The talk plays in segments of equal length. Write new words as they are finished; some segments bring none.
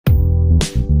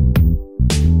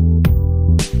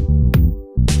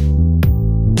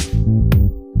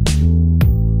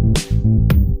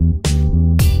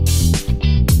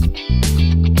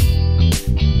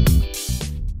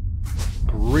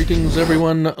Greetings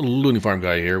everyone, Looney Farm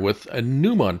Guy here with a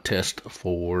new mod test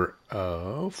for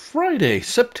Friday,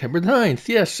 September 9th.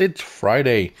 Yes, it's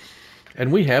Friday.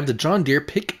 And we have the John Deere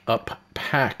PickUp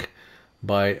Pack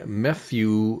by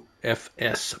MefiuFs,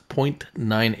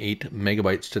 0.98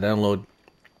 megabytes to download.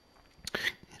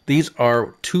 These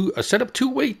are a set of 2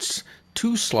 weights,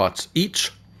 2 slots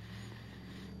each.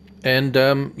 And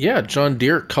yeah, John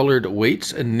Deere colored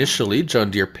weights initially,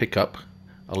 John Deere PickUp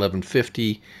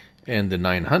 1150 and the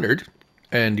 900,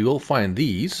 and you will find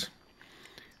these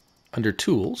under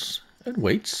Tools and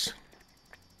Weights,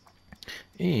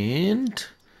 and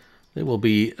they will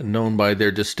be known by their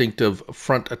distinctive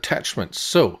front attachments.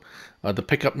 So the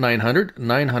PickUp 900,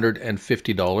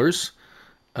 $950,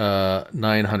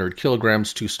 900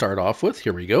 kilograms to start off with.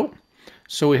 Here we go.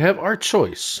 So we have our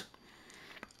choice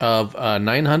of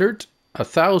 900,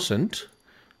 1000,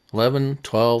 11,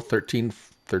 12, 13,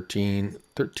 13,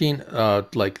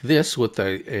 like this with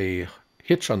a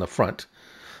hitch on the front,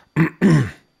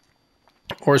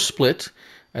 or split,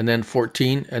 and then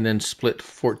 14, and then split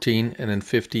 14, and then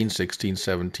 15, 16,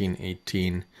 17,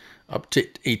 18, up to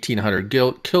 1,800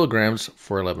 kilograms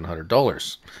for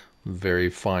 $1,100. Very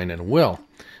fine and well.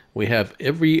 We have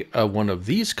every one of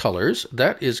these colors.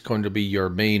 That is going to be your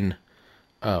main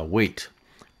weight.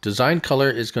 Design color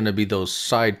is going to be those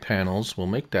side panels. We'll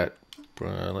make that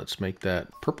let's make that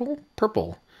purple.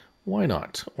 Purple. Why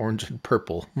not? Orange and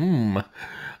purple.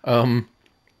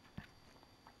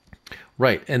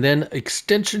 Right, and then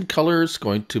extension color is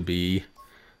going to be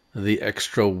the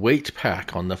extra weight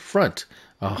pack on the front.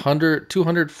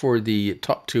 200 for the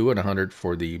top 2 and 100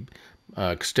 for the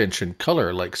extension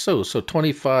color, like so. So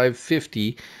 25,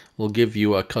 50 will give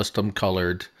you a custom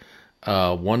colored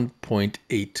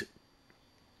 1.8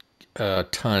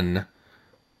 ton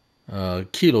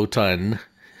kiloton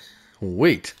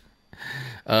weight.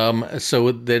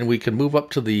 So then we can move up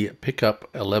to the PickUp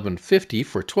 1150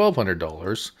 for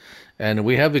 $1,200, and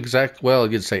we have well, I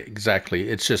can say exactly,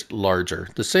 it's just larger.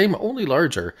 The same, only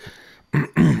larger.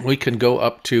 We can go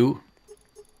up to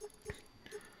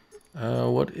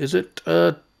what is it?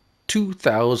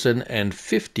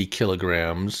 2,050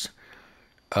 kilograms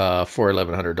for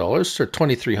 $1,100, or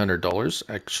 $2,300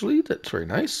 actually. That's very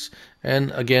nice.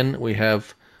 And again, we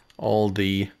have all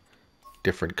the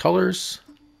different colors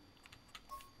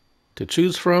to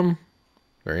choose from.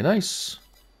 Very nice.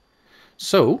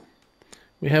 So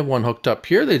we have one hooked up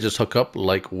here. They just hook up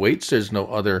like weights. There's no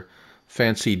other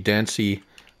fancy dancy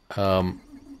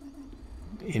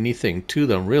anything to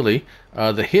them really.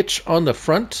 The hitch on the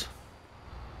front,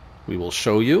 we will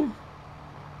show you.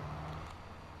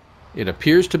 It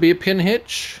appears to be a pin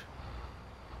hitch,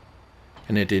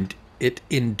 and it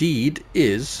indeed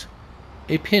is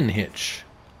a pin hitch.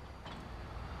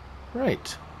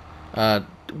 Right.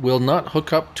 Will not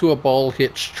hook up to a ball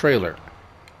hitch trailer.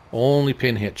 Only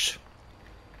pin hitch.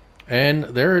 And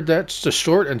that's the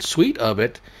short and sweet of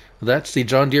it. That's the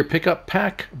John Deere PickUp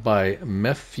Pack by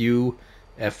MefiuFs,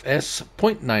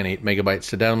 0.98 megabytes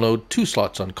to download, 2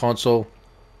 slots on console.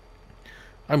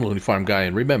 I'm Looney Farm Guy,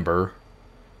 and remember,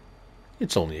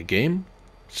 it's only a game.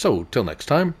 So, till next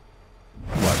time,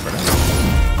 bye for now.